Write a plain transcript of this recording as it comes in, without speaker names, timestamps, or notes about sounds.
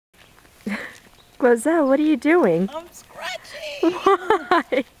GloZell, what are you doing? I'm scratching.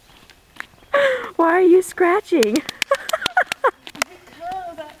 Why? Why are you scratching? Because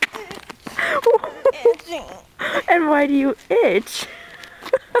I'm itching. And why do you itch?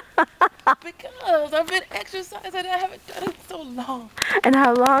 Because I've been exercising and I haven't done it in so long. And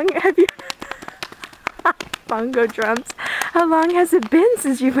how long have you... Bongo drums. How long has it been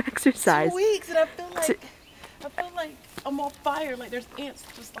since you've exercised? 2 weeks, and I feel like I'm on fire. Like there's ants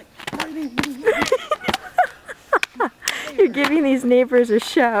just like running. You're giving these neighbors a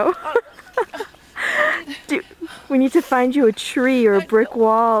show. We need to find you a tree or a brick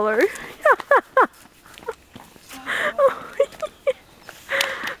wall or... It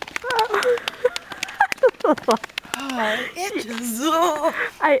itches.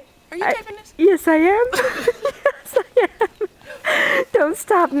 Are you taping this? Yes, I am. Yes, I am. Don't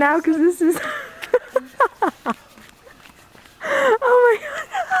stop now, because this is... Oh my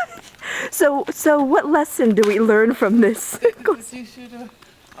gosh. So what lesson do we learn from this? You should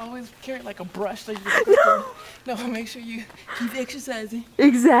always carry like a brush. So you no, make sure you keep exercising.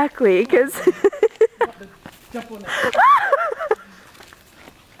 Exactly, because... Jump on that.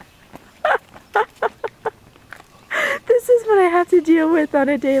 This is what I have to deal with on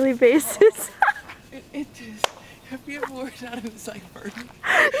a daily basis. It itches. Have you ever worked out in the site burning?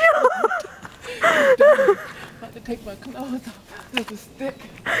 No. I'm about to take my clothes off. There's a stick.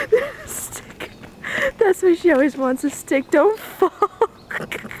 There's a stick. That's why she always wants a stick. Don't fall. I'm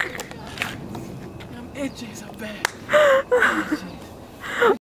itching so bad.